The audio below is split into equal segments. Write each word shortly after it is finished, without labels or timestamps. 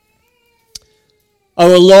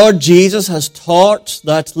Our Lord Jesus has taught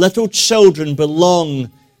that little children belong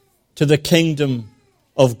to the kingdom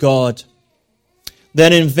of God.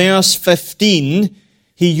 Then in verse 15,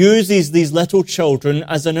 he uses these little children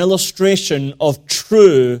as an illustration of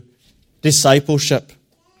true discipleship.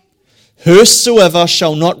 Whosoever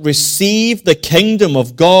shall not receive the kingdom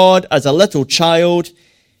of God as a little child,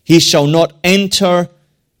 he shall not enter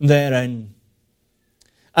therein.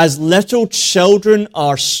 As little children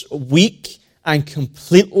are weak and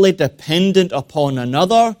completely dependent upon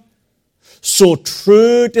another, so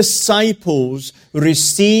true disciples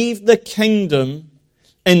receive the kingdom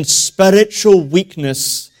in spiritual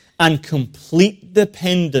weakness and complete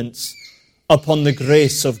dependence upon the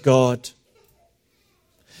grace of God.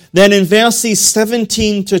 Then in verses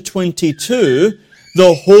 17 to 22,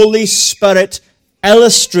 the Holy Spirit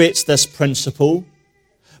illustrates this principle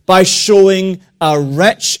by showing a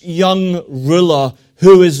rich young ruler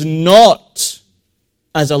who is not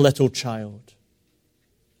as a little child,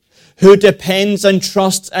 who depends and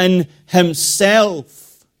trusts in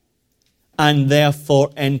himself and therefore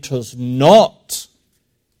enters not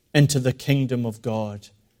into the kingdom of God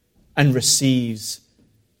and receives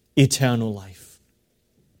eternal life.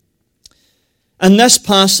 In this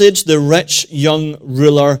passage, the rich young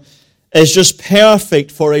ruler is just perfect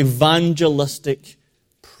for evangelistic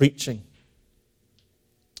preaching.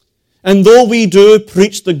 And though we do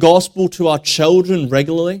preach the gospel to our children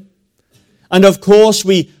regularly, and of course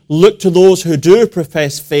we look to those who do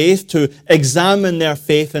profess faith to examine their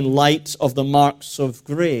faith in light of the marks of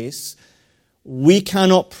grace, we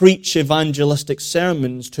cannot preach evangelistic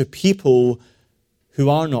sermons to people who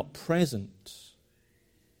are not present.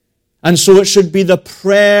 And so it should be the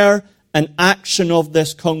prayer and action of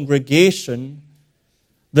this congregation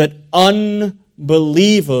that unbelievers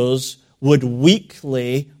would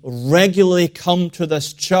weekly, regularly come to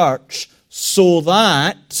this church so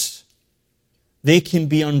that they can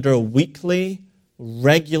be under weekly,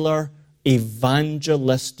 regular,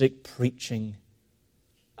 evangelistic preaching.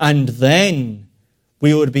 And then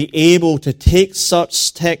we would be able to take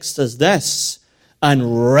such texts as this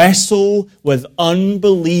and wrestle with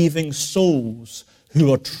unbelieving souls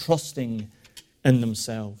who are trusting in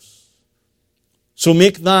themselves. So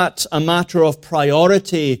make that a matter of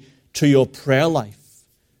priority to your prayer life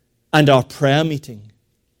and our prayer meeting.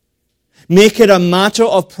 Make it a matter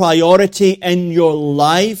of priority in your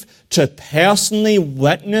life to personally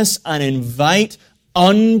witness and invite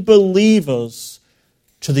unbelievers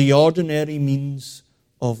to the ordinary means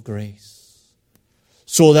of grace,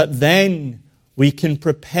 so that then we can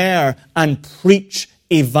prepare and preach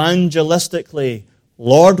evangelistically,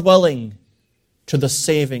 Lord willing, to the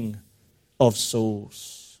saving of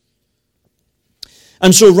souls.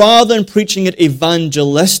 And so rather than preaching it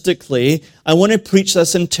evangelistically, I want to preach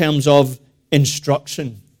this in terms of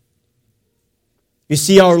instruction. You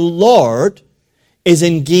see, our Lord is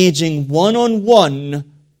engaging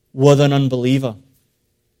one-on-one with an unbeliever.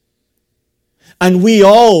 And we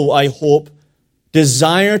all, I hope,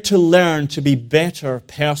 desire to learn to be better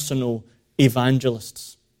personal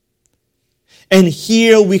evangelists. And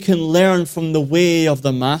here we can learn from the way of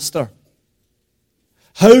the Master.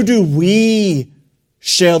 How do we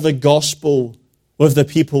share the gospel with the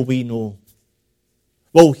people we know?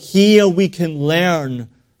 Well, here we can learn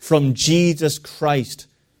from Jesus Christ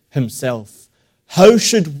himself. How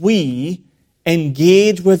should we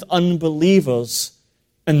engage with unbelievers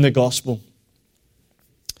in the gospel?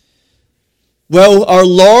 Well, our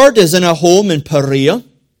Lord is in a home in Perea.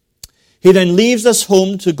 He then leaves this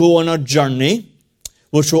home to go on a journey,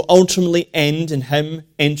 which will ultimately end in him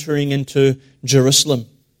entering into Jerusalem.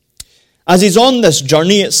 As he's on this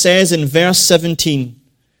journey, it says in verse 17,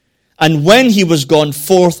 "And when he was gone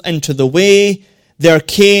forth into the way, there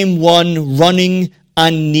came one running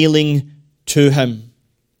and kneeling to him."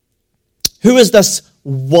 Who is this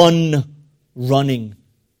one running?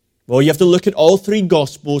 Well, you have to look at all three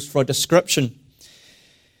Gospels for a description.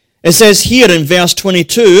 It says here in verse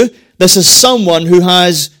 22, this is someone who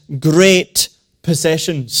has great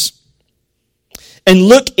possessions. In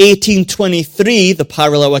Luke 18:23, the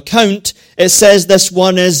parallel account, it says this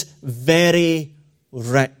one is very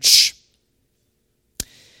rich.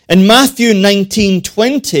 In Matthew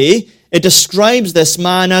 19:20, it describes this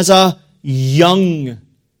man as a young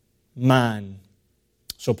man.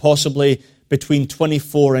 So possibly between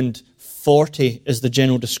 24 and 40 is the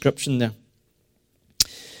general description there.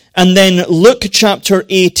 And then Luke chapter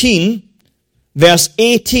 18, verse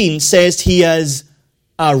 18 says he is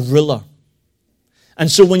a ruler.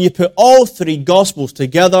 And so when you put all three Gospels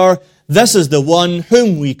together, this is the one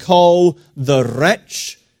whom we call the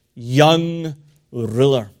rich young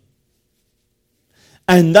ruler.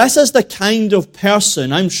 And this is the kind of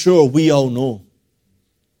person I'm sure we all know.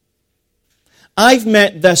 I've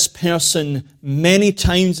met this person many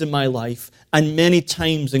times in my life and many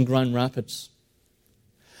times in Grand Rapids.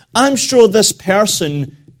 I'm sure this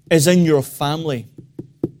person is in your family.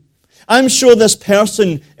 I'm sure this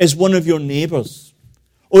person is one of your neighbors.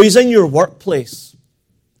 Or he's in your workplace.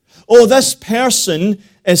 Or this person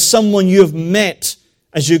is someone you have met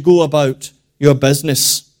as you go about your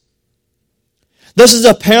business. This is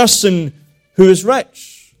a person who is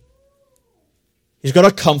rich. He's got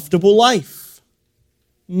a comfortable life.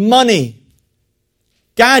 Money.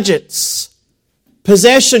 Gadgets.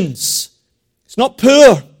 Possessions. He's not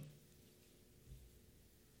poor.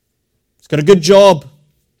 He's got a good job.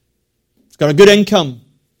 He's got a good income.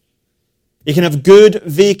 He can have good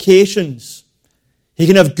vacations. He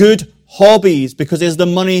can have good hobbies because he has the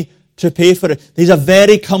money to pay for it. He's a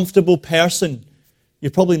very comfortable person. You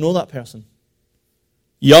probably know that person.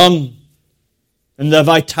 Young, in the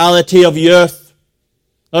vitality of youth,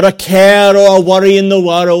 not a care or a worry in the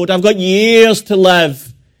world. I've got years to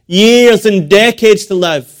live, years and decades to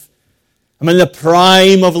live. I'm in the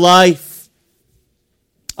prime of life.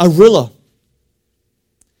 A ruler.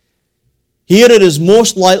 Here it is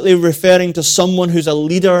most likely referring to someone who's a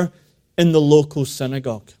leader in the local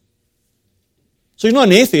synagogue. So he's not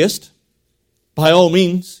an atheist, by all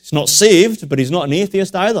means. He's not saved, but he's not an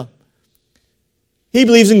atheist either. He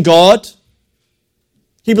believes in God.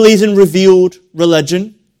 He believes in revealed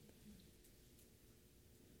religion.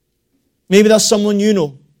 Maybe that's someone you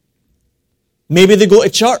know. Maybe they go to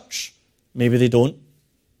church. Maybe they don't.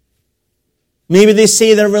 Maybe they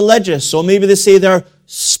say they're religious, or maybe they say they're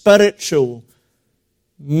spiritual.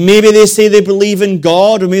 Maybe they say they believe in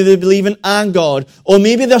God, or maybe they believe in a God. Or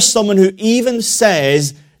maybe there's someone who even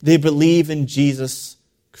says they believe in Jesus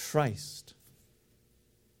Christ.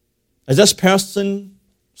 Is this person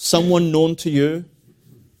someone known to you?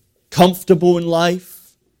 Comfortable in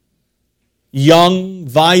life? Young,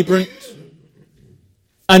 vibrant,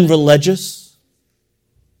 and religious?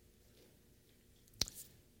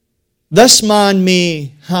 This man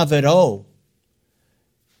may have it all,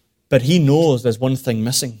 but he knows there's one thing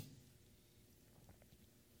missing.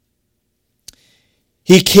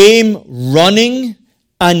 He came running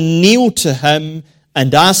and kneeled to him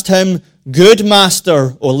and asked him, "Good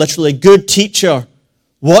master," or literally, "good teacher,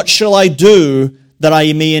 what shall I do that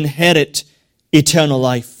I may inherit eternal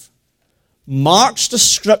life?" Mark's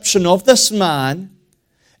description of this man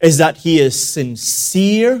is that he is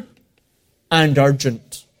sincere and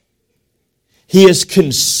urgent. He is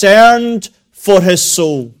concerned for his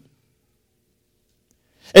soul.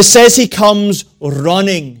 It says he comes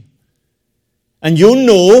running. And you'll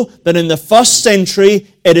know that in the first century,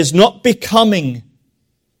 it is not becoming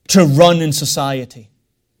to run in society.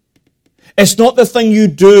 It's not the thing you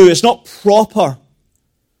do. It's not proper.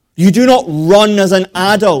 You do not run as an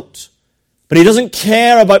adult. But he doesn't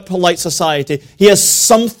care about polite society. He has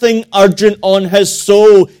something urgent on his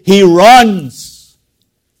soul. He runs.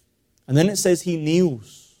 And then it says he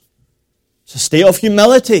kneels. It's a state of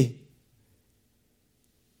humility.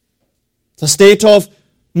 It's a state of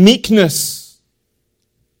meekness.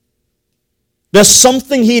 There's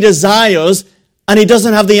something he desires and he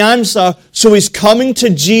doesn't have the answer, so he's coming to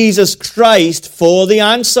Jesus Christ for the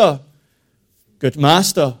answer. "Good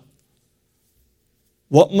master,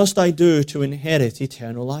 what must I do to inherit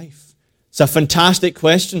eternal life?" It's a fantastic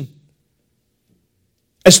question.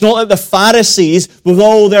 It's not like the Pharisees, with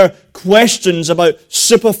all their questions about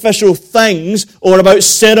superficial things or about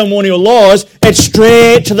ceremonial laws. It's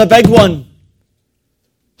straight to the big one.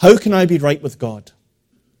 How can I be right with God?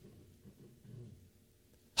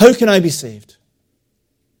 How can I be saved?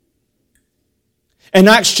 In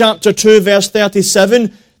Acts chapter 2, verse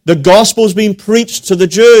 37, the gospel's being preached to the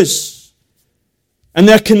Jews. And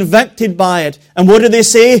they're convicted by it. And what do they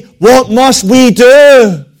say? What must we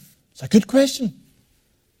do? It's a good question.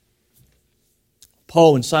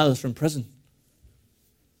 Paul and Silas are in prison.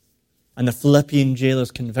 And the Philippian jailer's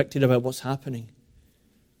convicted about what's happening.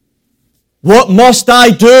 What must I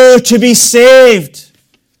do to be saved?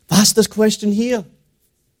 That's this question here.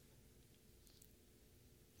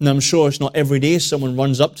 And I'm sure it's not every day someone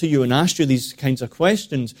runs up to you and asks you these kinds of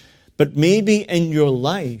questions. But maybe in your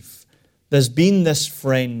life, there's been this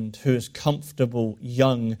friend who is comfortable,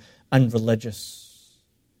 young, and religious.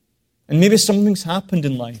 And maybe something's happened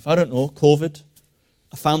in life. I don't know, COVID.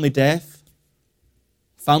 A family death,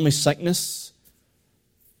 family sickness,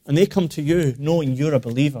 and they come to you knowing you're a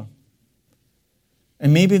believer.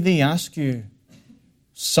 And maybe they ask you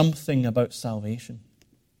something about salvation.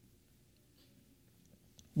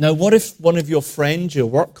 Now, what if one of your friends, your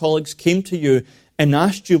work colleagues, came to you and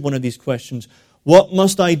asked you one of these questions, what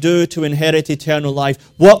must I do to inherit eternal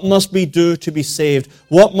life? What must we do to be saved?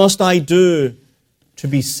 What must I do to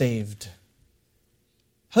be saved?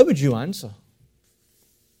 How would you answer?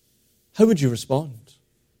 How would you respond?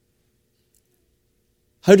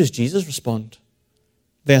 How does Jesus respond?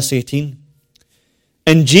 Verse 18.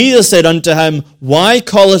 And Jesus said unto him, why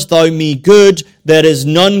callest thou me good? There is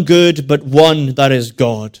none good but one, that is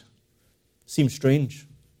God. Seems strange.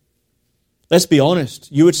 Let's be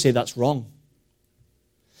honest. You would say that's wrong.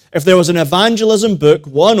 If there was an evangelism book,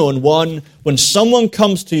 one-on-one, when someone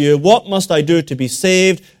comes to you, what must I do to be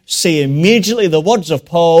saved? Say immediately the words of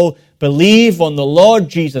Paul, believe on the Lord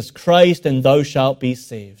Jesus Christ and thou shalt be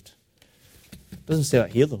saved. It doesn't say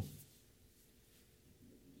that here though.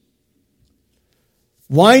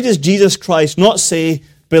 Why does Jesus Christ not say,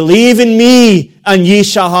 believe in me and ye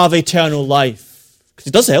shall have eternal life? Because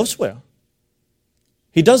he does elsewhere.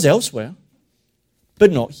 He does elsewhere,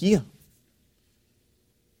 but not here.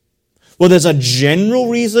 Well, there's a general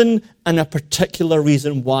reason and a particular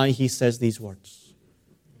reason why he says these words.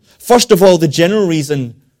 First of all, the general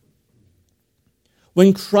reason,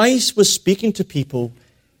 when Christ was speaking to people,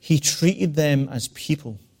 he treated them as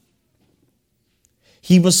people.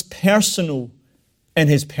 He was personal in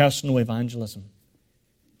his personal evangelism.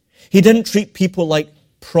 He didn't treat people like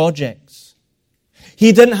projects.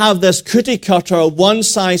 He didn't have this cookie cutter, one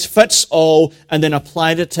size fits all, and then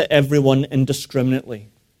applied it to everyone indiscriminately.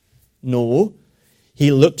 No,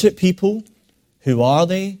 he looked at people. Who are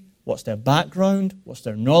they? What's their background? What's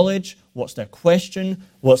their knowledge? What's their question?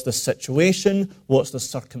 What's the situation? What's the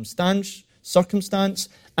circumstance?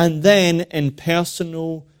 And then, in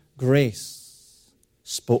personal grace,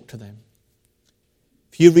 spoke to them.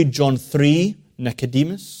 If you read John 3,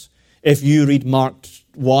 Nicodemus, if you read Mark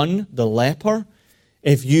 1, the leper,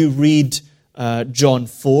 if you read John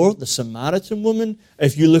 4, the Samaritan woman,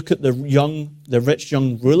 if you look at the rich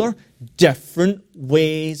young ruler, different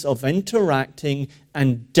ways of interacting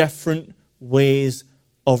and different ways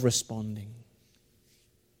of responding.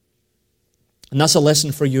 And that's a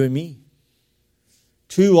lesson for you and me.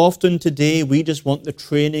 Too often today, we just want the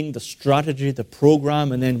training, the strategy, the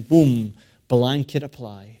program, and then boom, blanket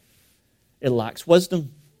apply. It lacks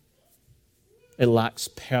wisdom. It lacks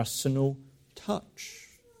personal touch.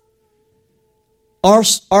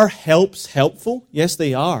 Are helps helpful? Yes,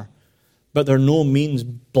 they are. But they're no means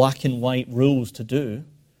black and white rules to do.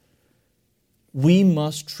 We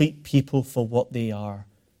must treat people for what they are.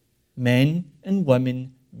 Men and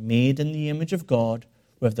women made in the image of God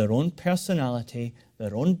with their own personality,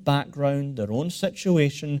 their own background, their own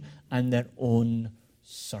situation, and their own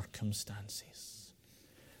circumstances.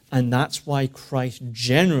 And that's why Christ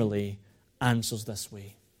generally answers this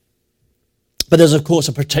way. But there's, of course,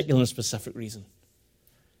 a particular and specific reason.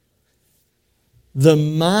 The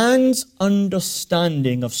man's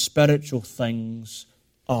understanding of spiritual things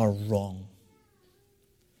are wrong.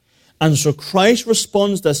 And so Christ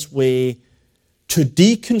responds this way to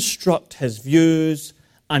deconstruct his views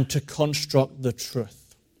and to construct the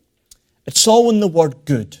truth. It's all in the word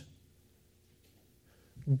good.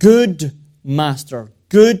 Good master,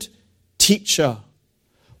 good teacher.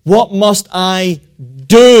 What must I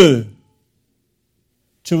do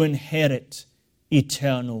to inherit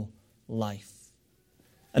eternal life?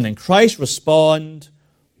 And then Christ responds,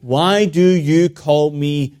 why do you call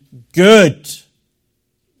me good?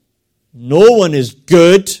 No one is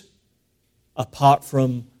good apart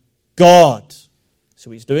from God. So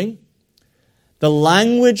what he's doing? The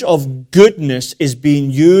language of goodness is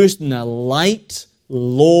being used in a light,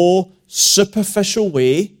 low, superficial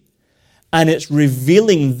way, and it's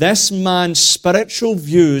revealing this man's spiritual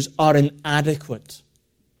views are inadequate.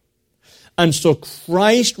 And so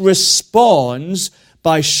Christ responds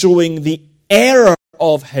by showing the error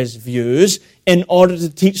of his views in order to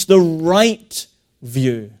teach the right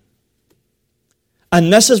view.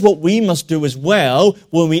 And this is what we must do as well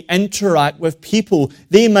when we interact with people.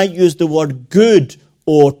 They might use the word good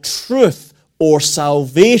or truth or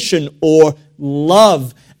salvation or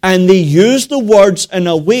love, and they use the words in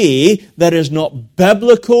a way that is not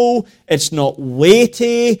biblical, it's not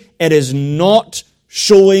weighty, it is not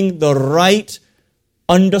showing the right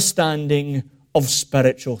understanding of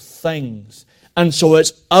spiritual things. And so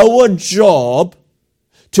it's our job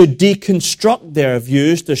to deconstruct their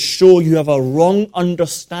views, to show you have a wrong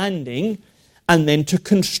understanding, and then to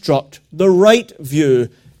construct the right view.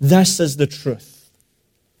 This is the truth.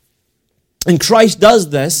 And Christ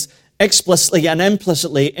does this explicitly and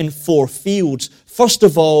implicitly in 4 fields. First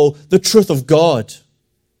of all, the truth of God.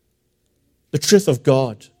 The truth of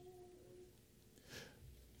God.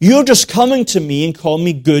 You're just coming to me and calling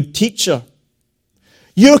me good teacher.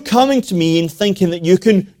 You're coming to me and thinking that you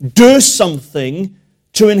can do something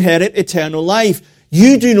to inherit eternal life.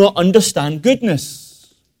 You do not understand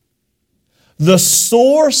goodness. The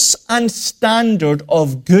source and standard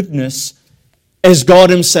of goodness is God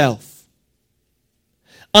Himself.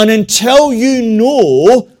 And until you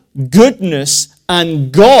know goodness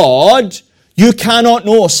and God, you cannot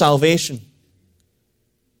know salvation.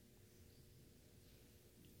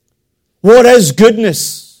 What is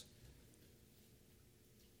goodness?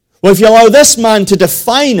 Well, if you allow this man to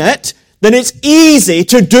define it, then it's easy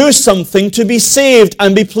to do something to be saved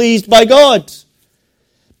and be pleased by God.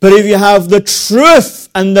 But if you have the truth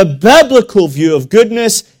and the biblical view of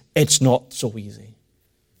goodness, it's not so easy.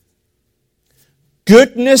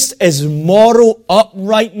 Goodness is moral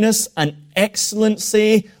uprightness and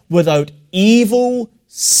excellency without evil,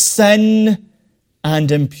 sin,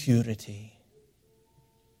 and impurity.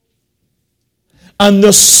 And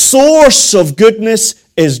the source of goodness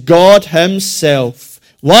is God Himself.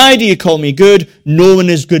 Why do you call me good? No one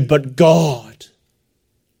is good but God.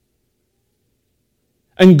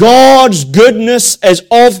 And God's goodness is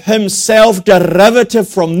of Himself, derivative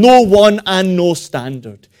from no one and no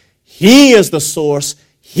standard. He is the source.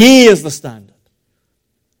 He is the standard.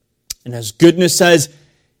 And His goodness is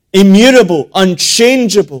immutable,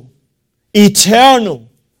 unchangeable, eternal,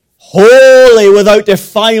 holy, without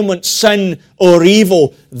defilement, sin, or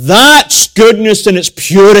evil. That's goodness in its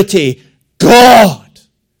purity. God.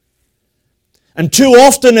 And too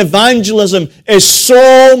often evangelism is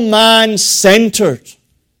so man-centered.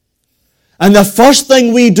 And the first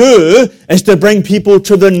thing we do is to bring people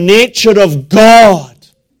to the nature of God.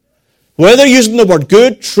 Whether using the word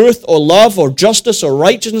good, truth, or love, or justice, or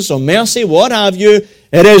righteousness, or mercy, what have you,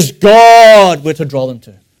 it is God we're to draw them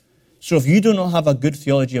to. So if you do not have a good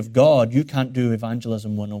theology of God, you can't do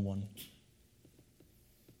evangelism 101.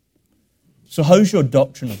 So how's your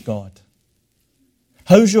doctrine of God?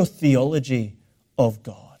 How's your theology of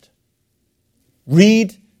God?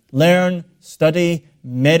 Read, learn, study,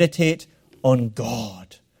 meditate on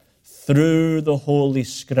God through the Holy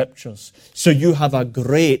Scriptures, so you have a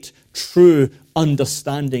great, true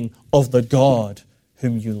understanding of the God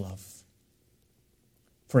whom you love.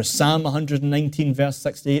 For Psalm 119 verse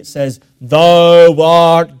 68 says, "Thou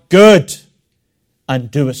art good and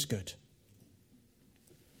doest good."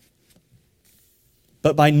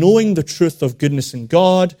 But by knowing the truth of goodness in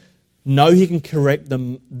God, now He can correct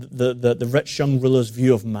the rich young ruler's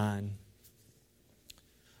view of man.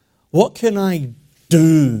 What can I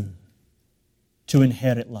do to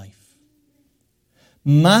inherit life?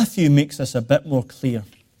 Matthew makes this a bit more clear.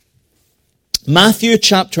 Matthew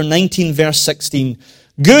chapter 19 verse 16.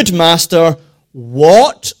 "Good master,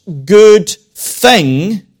 what good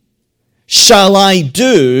thing shall I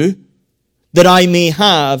do that I may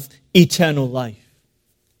have eternal life?"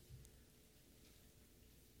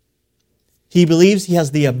 He believes he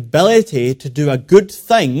has the ability to do a good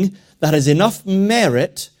thing that has enough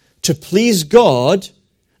merit to please God,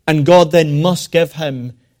 and God then must give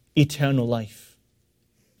him eternal life.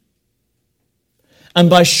 And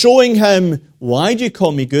by showing him, "Why do you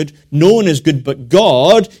call me good? No one is good but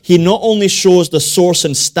God," he not only shows the source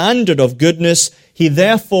and standard of goodness, he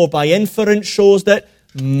therefore by inference shows that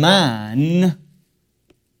man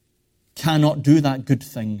cannot do that good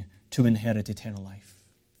thing to inherit eternal life.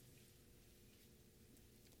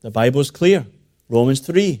 The Bible is clear. Romans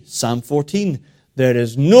 3, Psalm 14. "There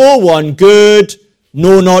is no one good,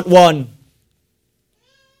 no, not one."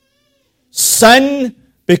 Sin,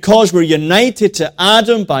 because we're united to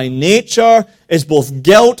Adam by nature, is both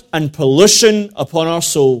guilt and pollution upon our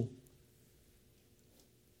soul.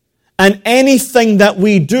 And anything that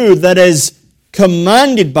we do that is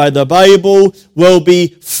commanded by the Bible will be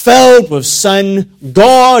filled with sin.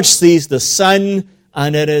 God sees the sin,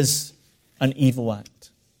 and it is an evil act.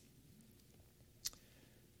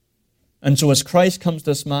 And so as Christ comes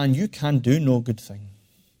to this man, you can do no good thing.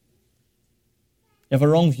 You have a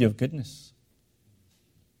wrong view of goodness.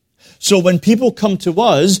 So when people come to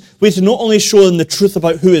us, we have to not only show them the truth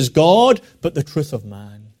about who is God, but the truth of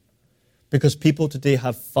man. Because people today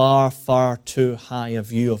have far, far too high a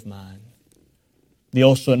view of man. They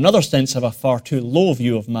also, in another sense, have a far too low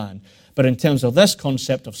view of man. But in terms of this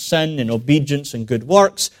concept of sin and obedience and good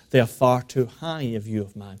works, they are far too high a view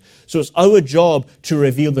of man. So it's our job to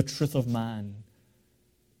reveal the truth of man.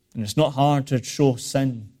 And it's not hard to show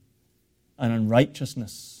sin and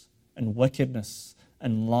unrighteousness and wickedness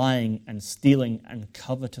and lying and stealing and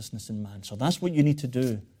covetousness in man. So that's what you need to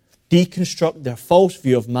do. Deconstruct their false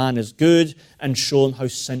view of man as good and show them how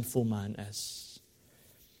sinful man is.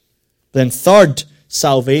 Then third,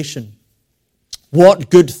 salvation. What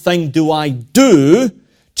good thing do I do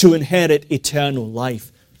to inherit eternal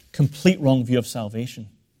life. Complete wrong view of salvation.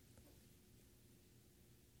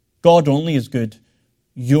 God only is good.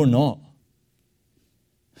 You're not.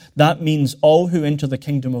 That means all who enter the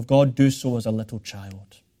kingdom of God do so as a little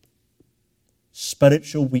child.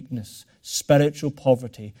 Spiritual weakness, spiritual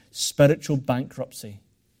poverty, spiritual bankruptcy,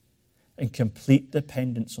 and complete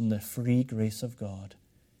dependence on the free grace of God.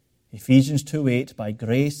 Ephesians 2:8, by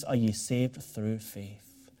grace are ye saved through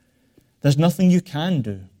faith. There's nothing you can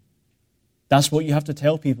do. That's what you have to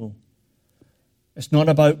tell people. It's not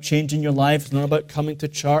about changing your life. It's not about coming to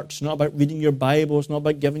church. It's not about reading your Bible. It's not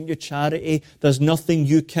about giving your charity. There's nothing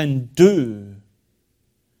you can do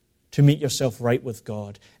to make yourself right with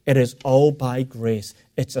God. It is all by grace.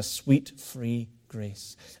 It's a sweet, free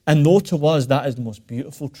grace. And though to us that is the most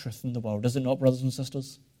beautiful truth in the world, is it not, brothers and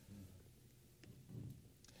sisters?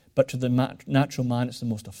 But to the natural man, it's the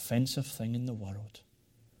most offensive thing in the world.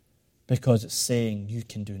 Because it's saying you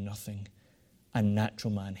can do nothing. And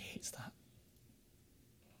natural man hates that.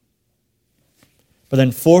 But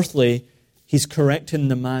then fourthly, he's correcting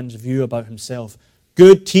the man's view about himself.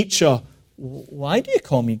 Good teacher, why do you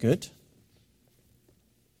call me good?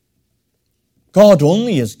 God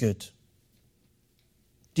only is good.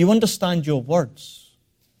 Do you understand your words?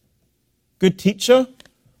 Good teacher?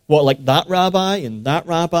 What, like that rabbi and that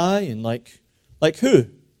rabbi and like who?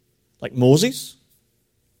 Like Moses?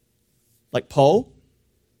 Like Paul?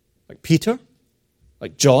 Like Peter?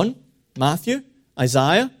 Like John? Matthew?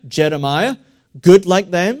 Isaiah? Jeremiah? Good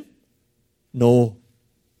like them? No.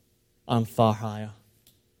 I'm far higher.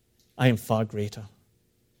 I am far greater.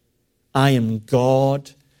 I am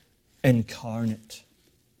God incarnate.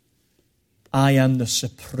 I am the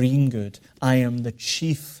supreme good. I am the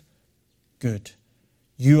chief good.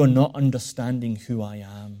 You are not understanding who I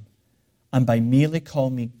am. And by merely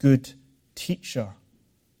calling me good teacher,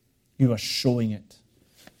 you are showing it.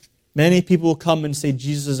 Many people will come and say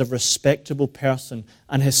Jesus is a respectable person,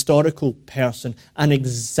 an historical person, an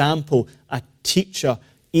example, a teacher,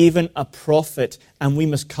 even a prophet, and we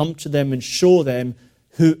must come to them and show them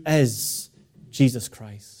who is Jesus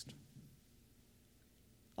Christ.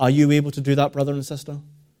 Are you able to do that, brother and sister?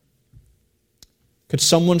 Could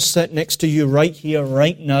someone sit next to you right here,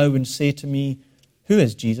 right now, and say to me, who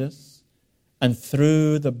is Jesus? And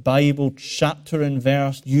through the Bible, chapter and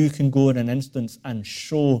verse, you can go in an instant and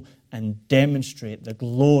show and demonstrate the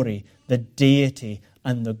glory, the deity,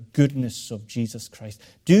 and the goodness of Jesus Christ.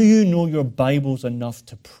 Do you know your Bible's enough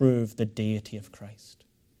to prove the deity of Christ?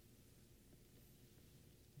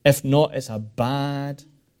 If not, it's a bad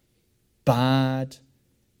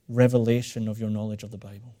revelation of your knowledge of the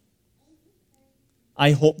Bible.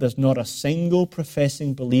 I hope there's not a single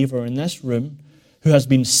professing believer in this room who has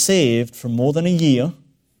been saved for more than a year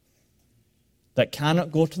that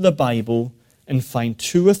cannot go to the Bible and find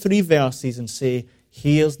 2 or 3 verses and say,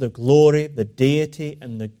 here's the glory, the deity,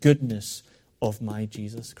 and the goodness of my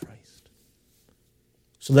Jesus Christ.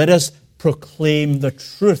 So let us proclaim the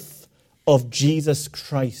truth of Jesus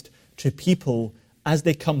Christ to people as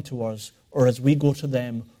they come to us or as we go to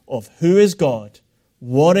them of who is God,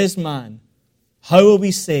 what is man, how are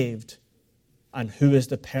we saved, and who is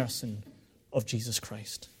the person of Jesus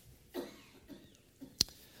Christ.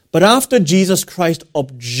 But after Jesus Christ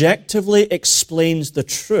objectively explains the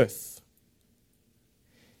truth,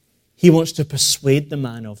 he wants to persuade the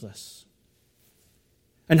man of this.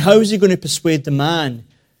 And how is he going to persuade the man?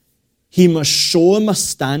 He must show him a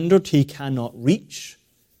standard he cannot reach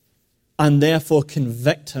and therefore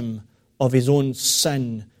convict him of his own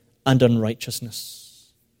sin and unrighteousness.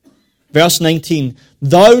 Verse 19,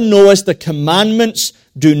 thou knowest the commandments,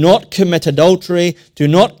 do not commit adultery, do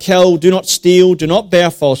not kill, do not steal, do not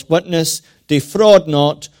bear false witness, defraud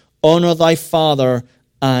not, honor thy father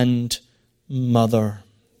and mother.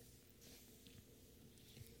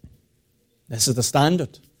 This is the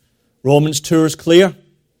standard. Romans 2 is clear.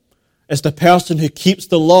 It's the person who keeps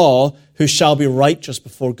the law who shall be righteous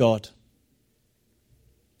before God.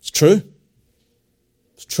 It's true.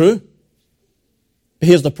 It's true. But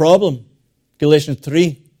here's the problem. Galatians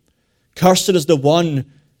 3. Cursed is the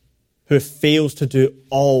one who fails to do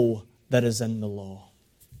all that is in the law.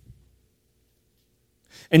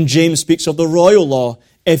 And James speaks of the royal law.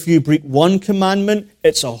 If you break one commandment,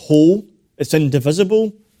 it's a whole. It's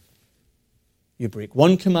indivisible. You break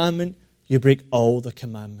one commandment, you break all the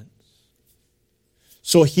commandments.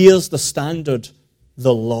 So here's the standard,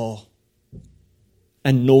 the law.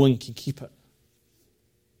 And no one can keep it.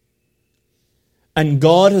 And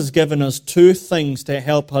God has given us 2 things to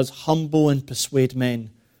help us humble and persuade men.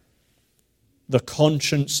 The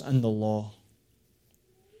conscience and the law.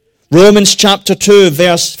 Romans chapter 2,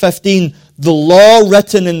 verse 15. the law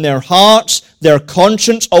written in their hearts, their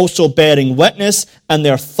conscience also bearing witness, and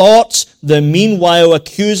their thoughts the meanwhile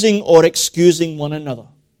accusing or excusing one another.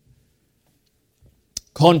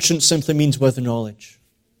 Conscience simply means with knowledge.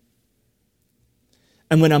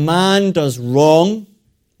 And when a man does wrong,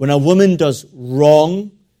 when a woman does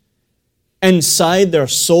wrong, inside their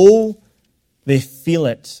soul, they feel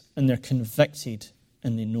it and they're convicted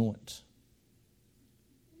and they know it.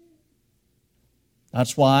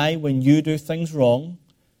 That's why when you do things wrong,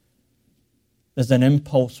 there's an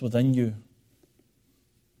impulse within you.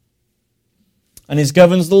 And He's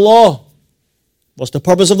given us the law. What's the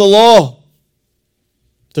purpose of the law?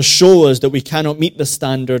 To show us that we cannot meet the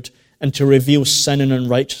standard and to reveal sin and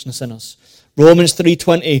unrighteousness in us. Romans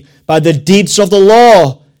 3:20, by the deeds of the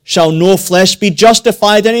law shall no flesh be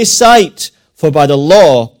justified in His sight, for by the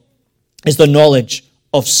law is the knowledge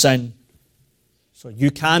of sin. So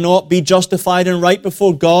you cannot be justified and right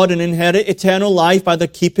before God and inherit eternal life by the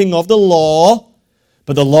keeping of the law,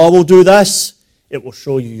 but the law will do this. It will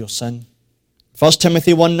show you your sin. 1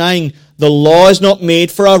 Timothy 1:9, the law is not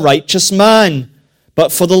made for a righteous man,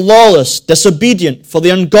 but for the lawless, disobedient, for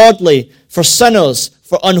the ungodly, for sinners,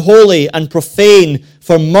 for unholy and profane,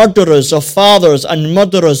 for murderers of fathers and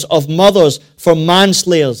murderers of mothers, for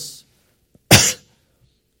manslayers.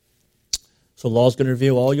 So the law is going to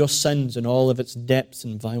reveal all your sins and all of its depths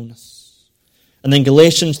and vileness. And then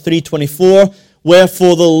Galatians 3:24,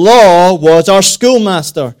 wherefore the law was our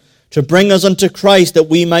schoolmaster, to bring us unto Christ, that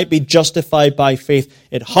we might be justified by faith.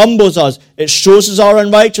 It humbles us. It shows us our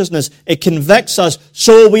unrighteousness. It convicts us,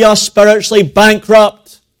 so we are spiritually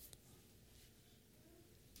bankrupt.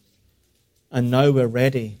 And now we're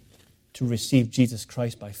ready to receive Jesus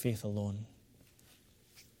Christ by faith alone.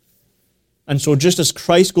 And so just as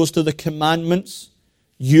Christ goes to the commandments,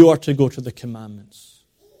 you are to go to the commandments.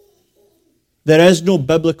 There is no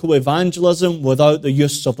biblical evangelism without the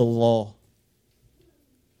use of the law.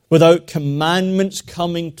 Without commandments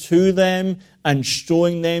coming to them and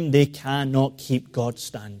showing them they cannot keep God's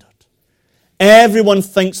standard. Everyone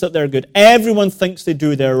thinks that they're good. Everyone thinks they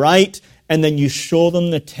do their right. And then you show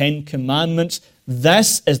them the 10 Commandments.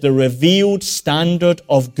 This is the revealed standard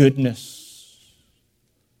of goodness.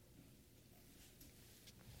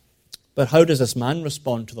 But how does this man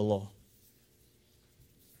respond to the law?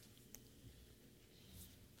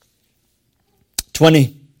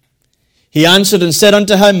 He answered and said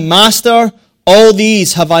unto him, Master, all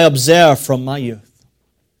these have I observed from my youth.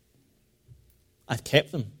 I've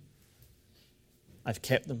kept them. I've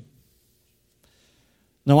kept them.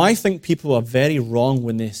 Now, I think people are very wrong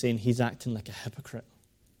when they're saying he's acting like a hypocrite.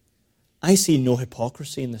 I see no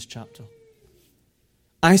hypocrisy in this chapter.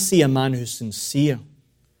 I see a man who's sincere.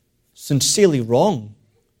 Sincerely wrong,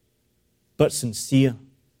 but sincere.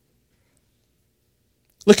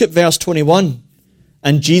 Look at verse 21.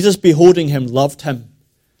 And Jesus, beholding him, loved him.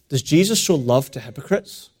 Does Jesus show love to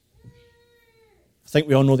hypocrites? I think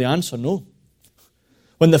we all know the answer, no.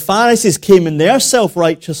 When the Pharisees came in their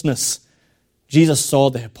self-righteousness, Jesus saw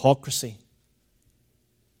the hypocrisy.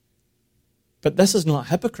 But this is not a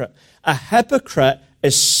hypocrite. A hypocrite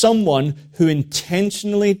is someone who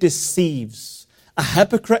intentionally deceives. A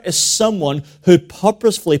hypocrite is someone who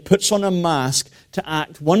purposefully puts on a mask to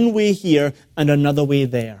act one way here and another way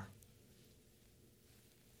there.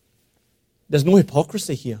 There's no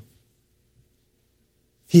hypocrisy here.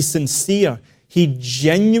 He's sincere. He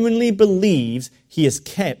genuinely believes he has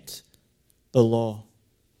kept the law.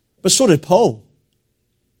 But so did Paul.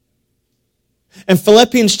 In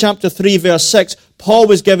Philippians chapter 3, verse 6, Paul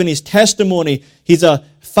was given his testimony. He's a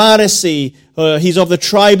Pharisee. He's of the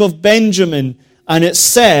tribe of Benjamin. And it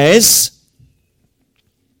says,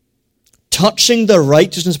 touching the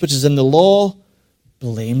righteousness which is in the law,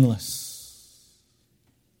 blameless.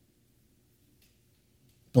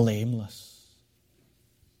 Blameless.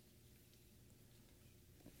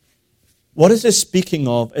 What is this speaking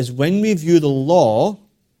of is when we view the law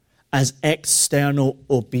as external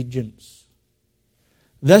obedience.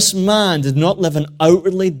 This man did not live an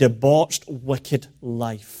outwardly debauched, wicked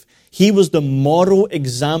life. He was the moral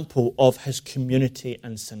example of his community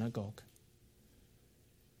and synagogue.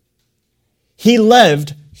 He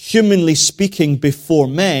lived, humanly speaking, before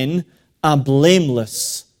men, a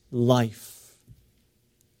blameless life.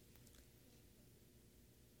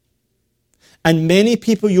 And many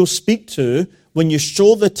people you'll speak to, when you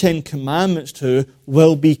show the 10 Commandments to,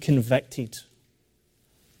 will be convicted.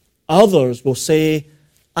 Others will say,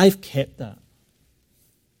 I've kept that.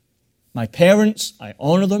 My parents, I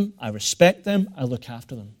honor them, I respect them, I look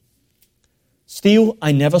after them. Steal,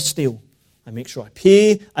 I never steal. I make sure I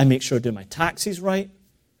pay, I make sure I do my taxes right.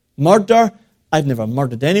 Murder, I've never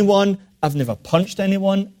murdered anyone, I've never punched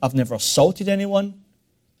anyone. I've never assaulted anyone.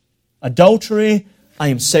 Adultery, I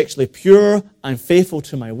am sexually pure. I'm faithful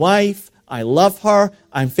to my wife. I love her.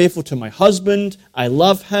 I'm faithful to my husband. I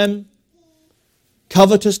love him.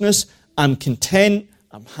 Covetousness, I'm content.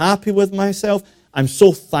 I'm happy with myself. I'm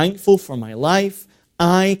so thankful for my life.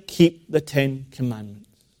 I keep the 10 Commandments.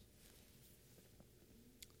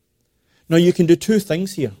 Now, you can do two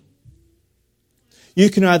things here. You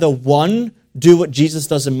can either, one, do what Jesus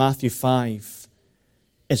does in Matthew 5.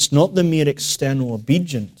 It's not the mere external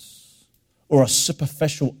obedience or a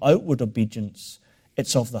superficial outward obedience.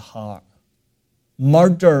 It's of the heart.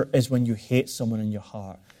 Murder is when you hate someone in your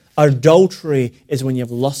heart. Adultery is when you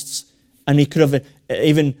have lusts. And he could have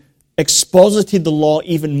even exposited the law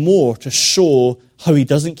even more to show how he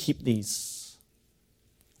doesn't keep these.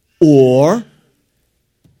 Or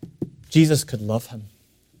Jesus could love him.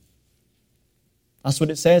 That's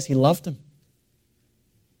what it says. He loved him.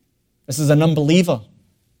 This is an unbeliever.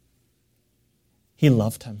 He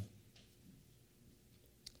loved him.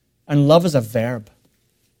 And love is a verb.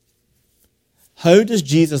 How does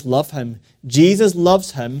Jesus love him? Jesus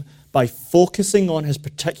loves him by focusing on his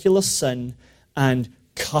particular sin and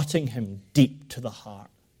cutting him deep to the heart.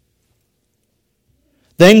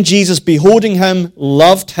 Then Jesus, beholding him,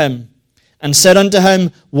 loved him, and said unto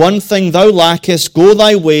him, One thing thou lackest, go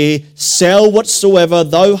thy way, sell whatsoever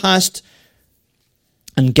thou hast,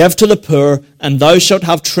 and give to the poor, and thou shalt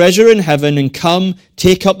have treasure in heaven, and come,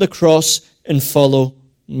 take up the cross, and follow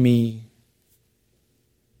me.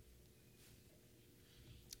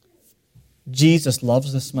 Jesus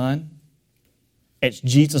loves this man. It's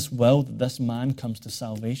Jesus' will that this man comes to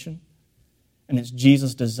salvation. And it's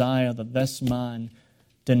Jesus' desire that this man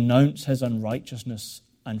denounce his unrighteousness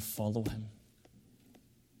and follow him.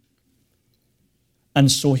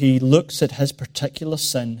 And so he looks at his particular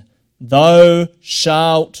sin. Thou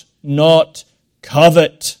shalt not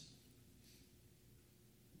covet.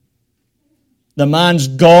 The man's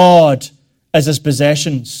God is his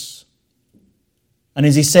possessions. And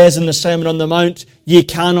as he says in the Sermon on the Mount, ye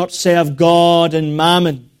cannot serve God and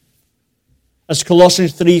mammon. As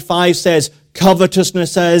Colossians 3:5 says,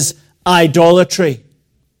 covetousness is idolatry.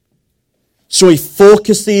 So he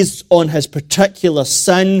focuses on his particular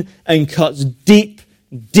sin and cuts deep,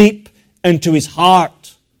 deep into his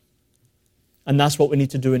heart. And that's what we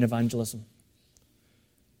need to do in evangelism.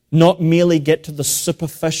 Not merely get to the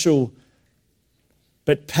superficial,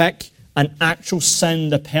 but pick an actual sin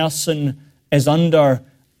the person is under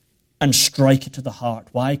and strike it to the heart.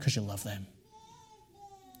 Why? Because you love them.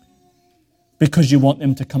 Because you want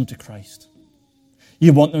them to come to Christ.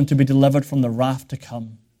 You want them to be delivered from the wrath to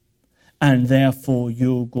come. And therefore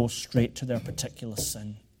you'll go straight to their particular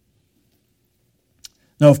sin.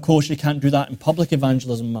 Now, of course, you can't do that in public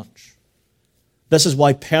evangelism much. This is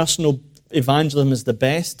why personal evangelism is the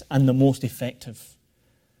best and the most effective.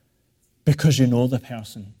 Because you know the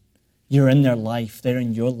person. You're in their life. They're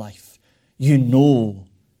in your life. You know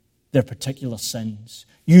their particular sins.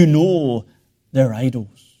 You know their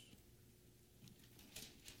idols.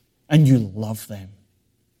 And you love them.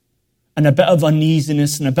 And a bit of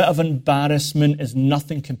uneasiness and a bit of embarrassment is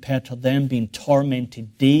nothing compared to them being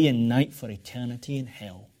tormented day and night for eternity in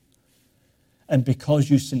hell. And because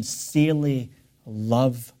you sincerely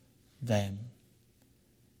love them,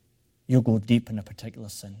 you'll go deep in a particular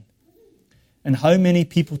sin. And how many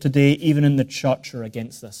people today, even in the church, are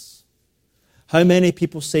against this? How many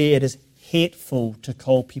people say it is hateful to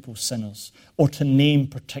call people sinners or to name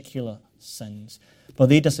particular sins? But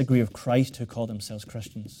they disagree with Christ who call themselves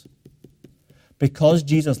Christians. Because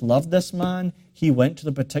Jesus loved this man, he went to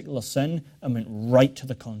the particular sin and went right to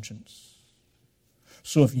the conscience.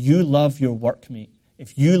 So if you love your workmate,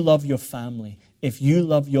 if you love your family, if you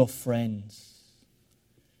love your friends,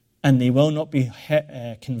 and they will not be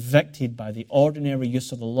convicted by the ordinary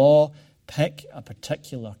use of the law, pick a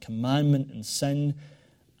particular commandment and sin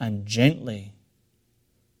and gently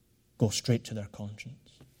go straight to their conscience.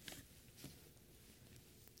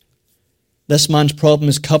 This man's problem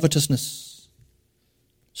is covetousness.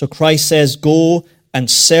 So Christ says, go and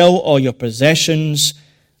sell all your possessions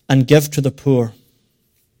and give to the poor.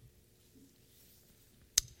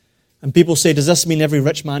 And people say, does this mean every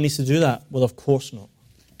rich man needs to do that? Well, of course not.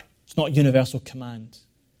 It's not a universal command.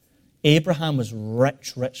 Abraham was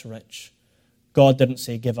rich, rich, rich. God didn't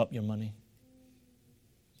say, give up your money.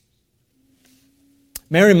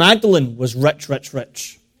 Mary Magdalene was rich, rich,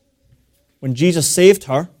 rich. When Jesus saved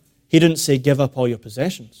her, he didn't say, give up all your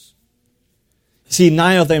possessions. See,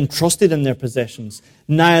 neither of them trusted in their possessions.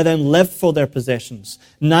 Neither of them lived for their possessions.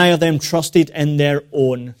 Neither of them trusted in their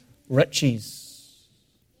own riches.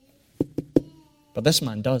 But this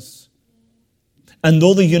man does. And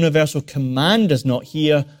though the universal command is not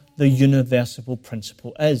here, the universal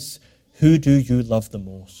principle is, who do you love the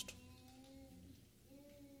most?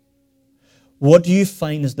 What do you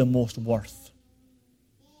find is the most worth?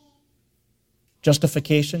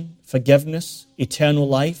 Justification, forgiveness, eternal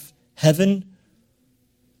life, heaven,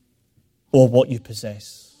 or what you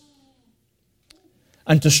possess?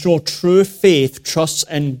 And to show true faith trusts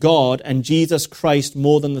in God and Jesus Christ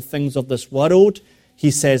more than the things of this world,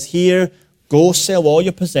 he says here, go sell all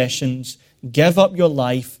your possessions, give up your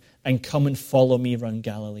life, and come and follow me around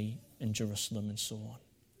Galilee and Jerusalem and so on.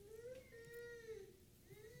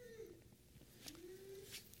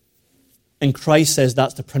 And Christ says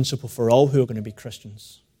that's the principle for all who are going to be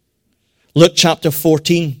Christians. Luke chapter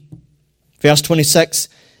 14, verse 26.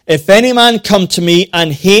 If any man come to me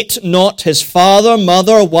and hate not his father,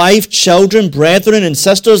 mother, wife, children, brethren, and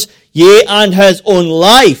sisters, yea, and his own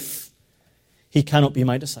life, he cannot be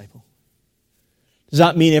my disciple. Does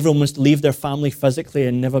that mean everyone must leave their family physically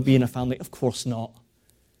and never be in a family? Of course not.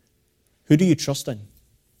 Who do you trust in?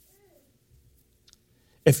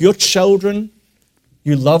 If your children,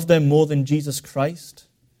 you love them more than Jesus Christ,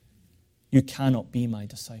 you cannot be my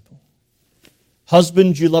disciple.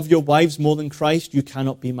 Husbands, you love your wives more than Christ, you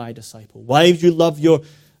cannot be my disciple. Wives, you love your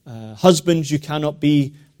husbands, you cannot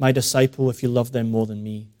be my disciple if you love them more than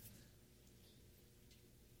me.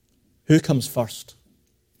 Who comes first?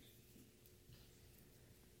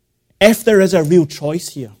 If there is a real choice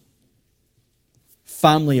here,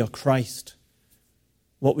 family or Christ,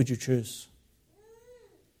 what would you choose?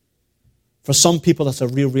 For some people, that's a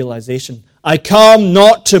real realization. I come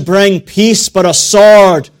not to bring peace, but a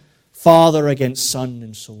sword, father against son,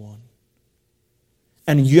 and so on.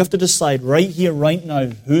 And you have to decide right here, right now,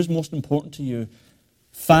 who's most important to you,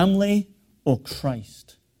 family or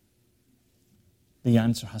Christ? The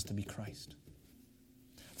answer has to be Christ.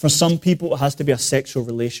 For some people, it has to be a sexual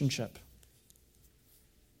relationship.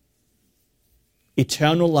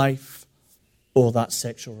 Eternal life or that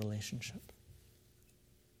sexual relationship.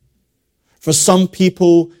 For some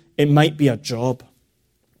people, it might be a job.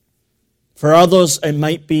 For others, it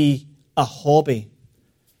might be a hobby.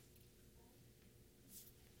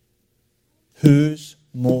 Who's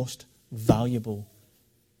most valuable?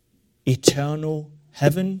 Eternal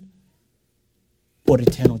heaven or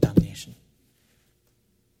eternal damnation?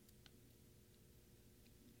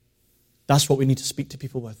 That's what we need to speak to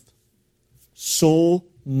people with. So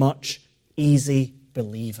much easy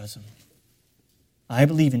believism. I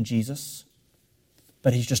believe in Jesus,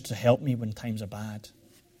 but he's just to help me when times are bad.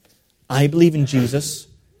 I believe in Jesus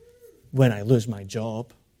when I lose my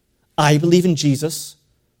job. I believe in Jesus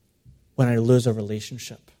when I lose a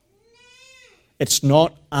relationship. It's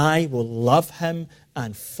not I will love him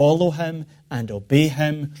and follow him and obey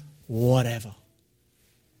him, whatever.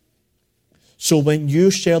 So when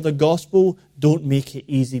you share the gospel, don't make it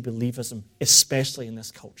easy believism, especially in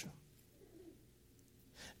this culture.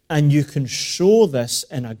 And you can show this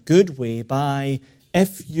in a good way by,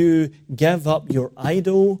 if you give up your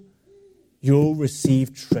idol, you'll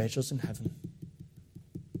receive treasures in heaven.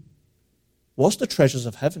 What's the treasures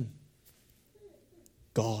of heaven?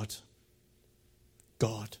 God.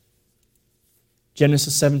 God.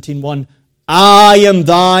 Genesis 17:1, I am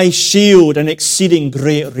thy shield and exceeding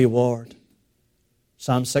great reward.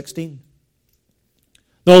 Psalm 16,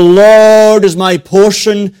 the Lord is my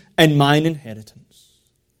portion and mine inheritance.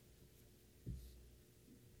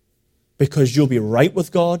 Because you'll be right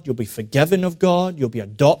with God, you'll be forgiven of God, you'll be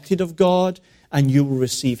adopted of God, and you will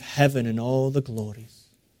receive heaven in all the glories.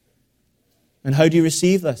 And how do you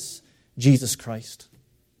receive this? Jesus Christ.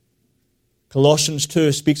 Colossians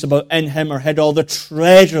 2 speaks about in him are hid all the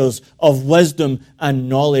treasures of wisdom and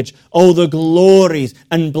knowledge. All the glories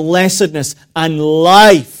and blessedness and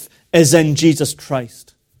life is in Jesus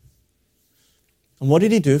Christ. And what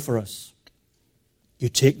did he do for us? You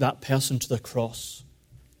take that person to the cross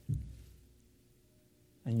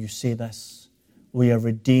and you say this, we are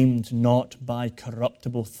redeemed not by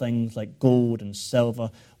corruptible things like gold and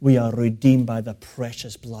silver. We are redeemed by the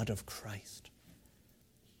precious blood of Christ.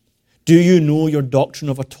 Do you know your doctrine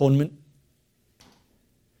of atonement?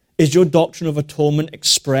 Is your doctrine of atonement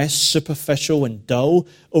expressed, superficial and dull,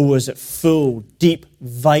 or is it full, deep,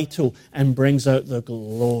 vital, and brings out the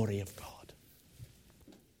glory of God?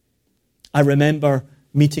 I remember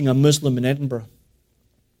meeting a Muslim in Edinburgh,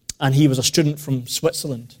 and he was a student from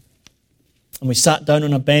Switzerland. And we sat down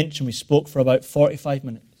on a bench and we spoke for about 45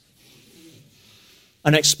 minutes.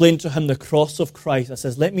 And I explained to him the cross of Christ. I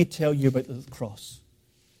says, let me tell you about the cross.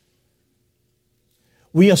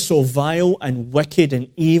 We are so vile and wicked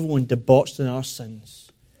and evil and debauched in our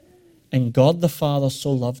sins. And God the Father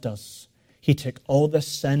so loved us. He took all this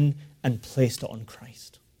sin and placed it on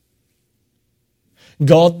Christ.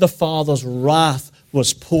 God the Father's wrath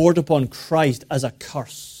was poured upon Christ as a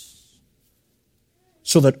curse,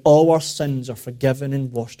 so that all our sins are forgiven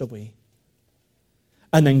and washed away.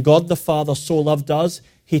 And then God the Father so loved us,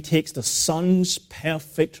 He takes the Son's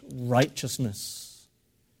perfect righteousness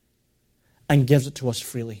and gives it to us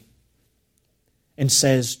freely. And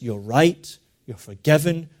says, you're right, you're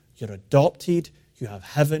forgiven, you're adopted, you have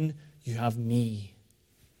heaven, you have me.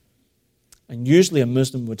 And usually a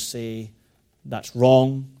Muslim would say, that's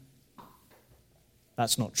wrong,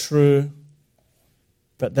 that's not true.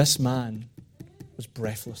 But this man was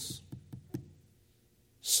breathless,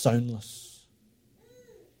 soundless.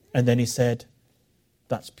 And then he said,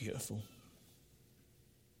 that's beautiful.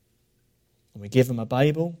 And we gave him a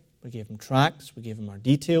Bible, we gave him tracts, we gave him our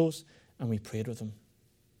details, and we prayed with him.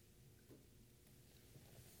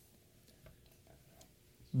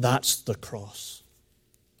 That's the cross.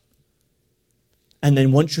 And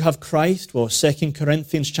then once you have Christ, well, 2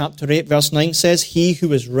 Corinthians chapter 8, verse 9 says, he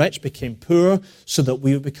who is rich became poor so that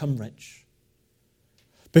we would become rich.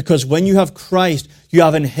 Because when you have Christ, you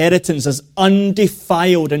have inheritance as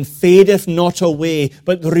undefiled and fadeth not away,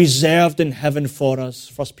 but reserved in heaven for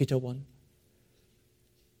us. 1 Peter 1.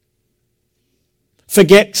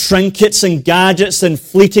 Forget trinkets and gadgets and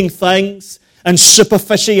fleeting things and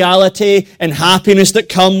superficiality and happiness that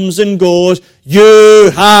comes and goes.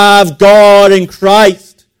 You have God in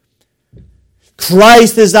Christ.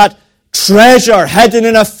 Christ is that treasure hidden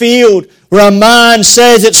in a field where a man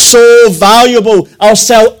says it's so valuable, I'll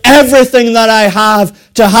sell everything that I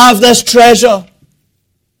have to have this treasure.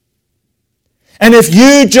 And if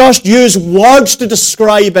you just use words to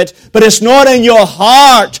describe it, but it's not in your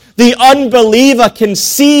heart, the unbeliever can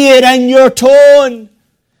see it in your tone.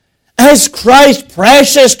 Is Christ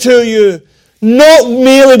precious to you? Not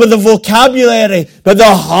merely with the vocabulary, but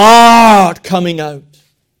the heart coming out.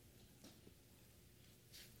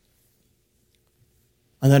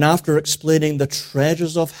 And then after explaining the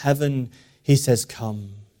treasures of heaven, he says,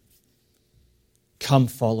 come. Come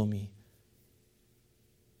follow me.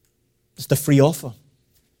 It's the free offer.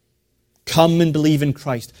 Come and believe in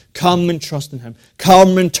Christ. Come and trust in Him.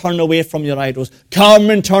 Come and turn away from your idols.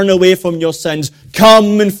 Come and turn away from your sins.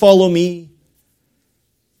 Come and follow me.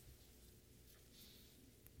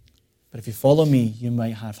 But if you follow me, you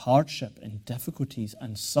might have hardship and difficulties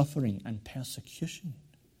and suffering and persecution.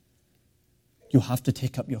 You'll have to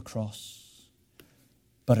take up your cross.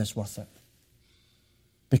 But it's worth it.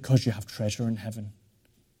 Because you have treasure in heaven.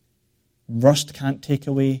 Rust can't take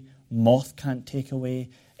away. Moth can't take away.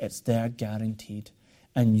 It's there guaranteed.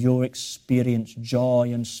 And you'll experience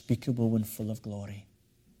joy unspeakable and full of glory.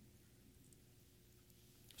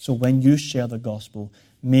 So when you share the gospel,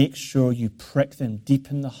 make sure you prick them deep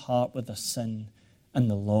in the heart with the sin and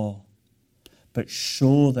the law. But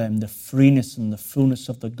show them the freeness and the fullness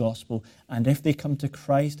of the gospel. And if they come to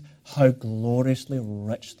Christ, how gloriously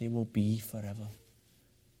rich they will be forever.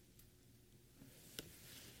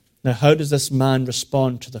 Now, how does this man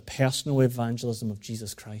respond to the personal evangelism of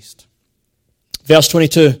Jesus Christ? Verse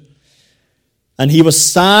 22. And he was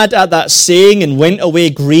sad at that saying and went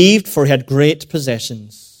away grieved, for he had great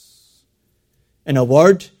possessions. In a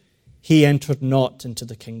word, he entered not into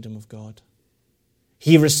the kingdom of God.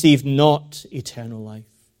 He received not eternal life.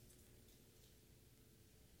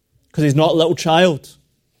 Because he's not a little child.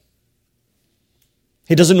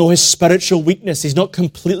 He doesn't know his spiritual weakness. He's not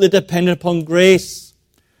completely dependent upon grace.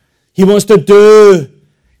 He wants to do.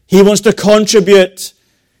 He wants to contribute.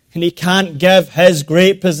 And he can't give his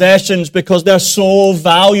great possessions because they're so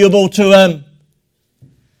valuable to him.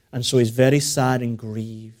 And so he's very sad and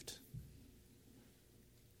grieved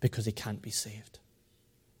because he can't be saved.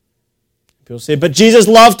 People say, but Jesus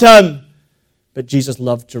loved him. But Jesus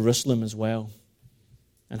loved Jerusalem as well.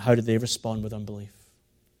 And how did they respond with unbelief?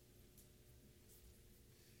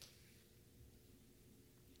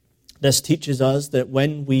 This teaches us that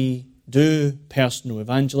when we do personal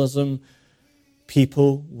evangelism,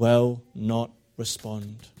 people will not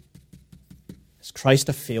respond. Is Christ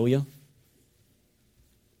a failure?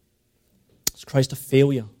 Is Christ a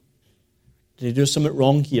failure? Did he do something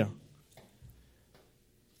wrong here?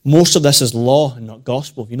 Most of this is law and not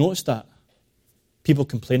gospel. Have you noticed that? People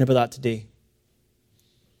complain about that today.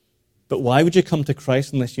 But why would you come to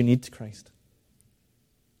Christ unless you need Christ?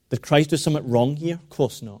 Did Christ do something wrong here? Of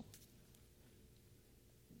course not.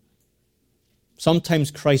 Sometimes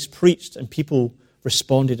Christ preached and people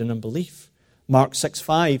responded in unbelief. Mark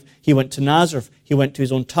 6:5, he went to Nazareth, he went to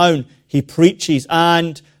his own town, he preaches,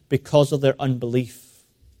 and because of their unbelief.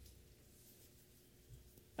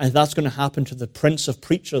 And that's going to happen to the prince of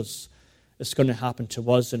preachers it's going to happen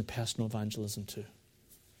to us in personal evangelism too.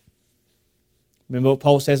 Remember what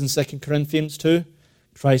Paul says in 2 Corinthians 2?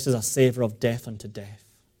 Christ is a saviour of death unto death.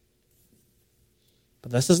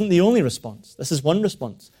 But this isn't the only response. This is one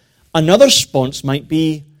response. Another response might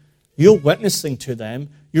be you're witnessing to them,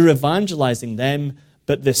 you're evangelizing them,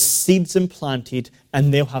 but the seed's implanted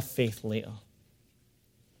and they'll have faith later.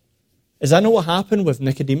 Is that not what happened with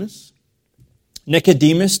Nicodemus?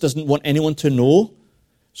 Nicodemus doesn't want anyone to know,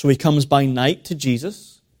 so he comes by night to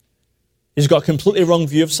Jesus. He's got a completely wrong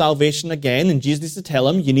view of salvation again, and Jesus needs to tell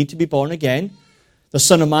him, you need to be born again. The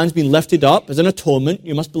Son of Man's been lifted up as an atonement.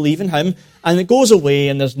 You must believe in him. And it goes away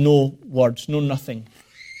and there's no words, no nothing.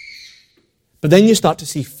 But then you start to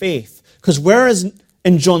see faith. Because whereas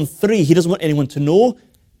in John 3, he doesn't want anyone to know,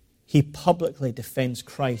 he publicly defends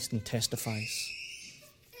Christ and testifies.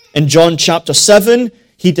 In John chapter 7,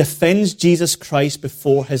 he defends Jesus Christ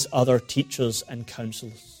before his other teachers and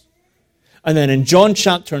counselors. And then in John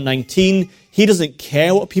chapter 19, he doesn't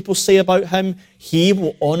care what people say about him. He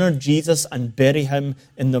will honor Jesus and bury him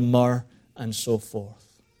in the myrrh and so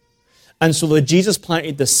forth. And so Jesus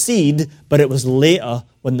planted the seed, but it was later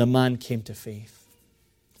when the man came to faith.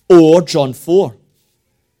 Or John 4.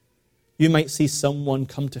 You might see someone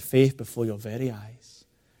come to faith before your very eyes.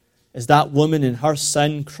 As that woman in her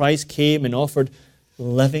sin, Christ came and offered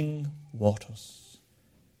living waters.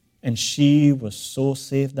 And she was so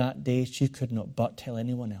saved that day, she could not but tell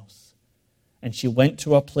anyone else. And she went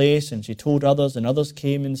to her place and she told others, and others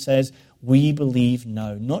came and says, we believe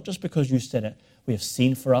now. Not just because you said it, we have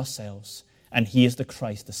seen for ourselves. And he is the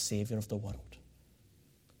Christ, the Saviour of the world.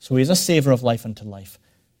 So he is a Saviour of life unto life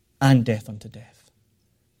and death unto death.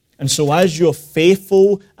 And so as you're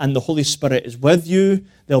faithful and the Holy Spirit is with you,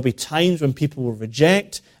 there'll be times when people will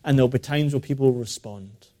reject and there'll be times when people will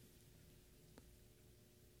respond.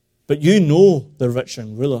 But you know the rich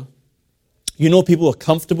young ruler. You know people who are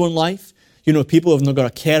comfortable in life. You know people who have not got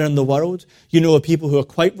a care in the world. You know people who are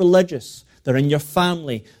quite religious. They're in your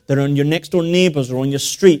family. They're in your next door neighbours or on your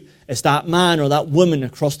street. It's that man or that woman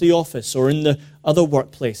across the office or in the other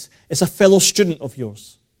workplace. It's a fellow student of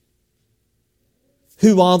yours.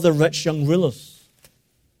 Who are the rich young rulers?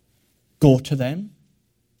 Go to them.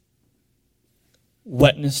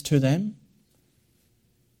 Witness to them.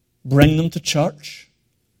 Bring them to church.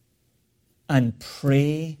 And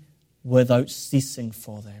pray without ceasing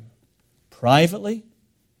for them. Privately,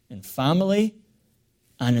 in family,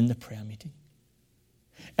 and in the prayer meeting.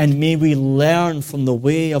 And may we learn from the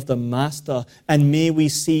way of the Master, and may we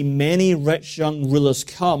see many rich young rulers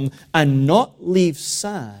come and not leave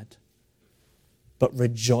sad, but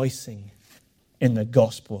rejoicing in the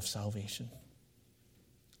gospel of salvation.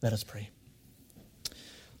 Let us pray.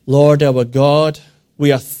 Lord our God,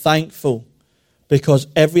 we are thankful because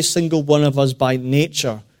every single one of us by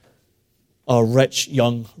nature are rich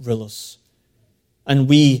young rulers. And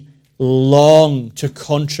we long to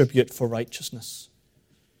contribute for righteousness.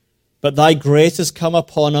 But thy grace has come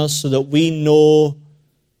upon us so that we know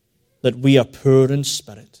that we are poor in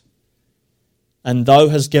spirit. And thou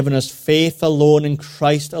hast given us faith alone in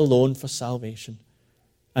Christ alone for salvation.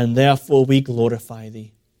 And therefore we glorify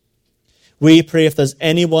thee. We pray if there's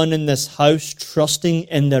anyone in this house trusting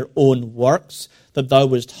in their own works, that thou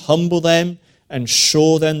wouldst humble them and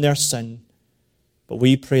show them their sin. But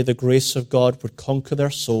we pray the grace of God would conquer their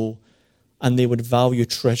soul and they would value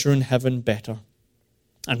treasure in heaven better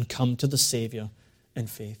and come to the Saviour in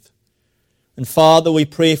faith. And Father, we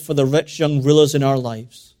pray for the rich young rulers in our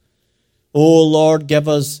lives. Oh Lord, give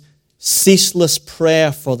us ceaseless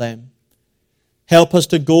prayer for them. Help us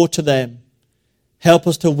to go to them. Help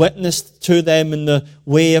us to witness to them in the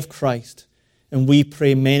way of Christ. And we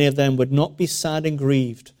pray many of them would not be sad and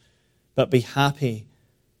grieved, but be happy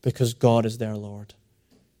because God is their Lord.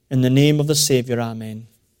 In the name of the Saviour, amen.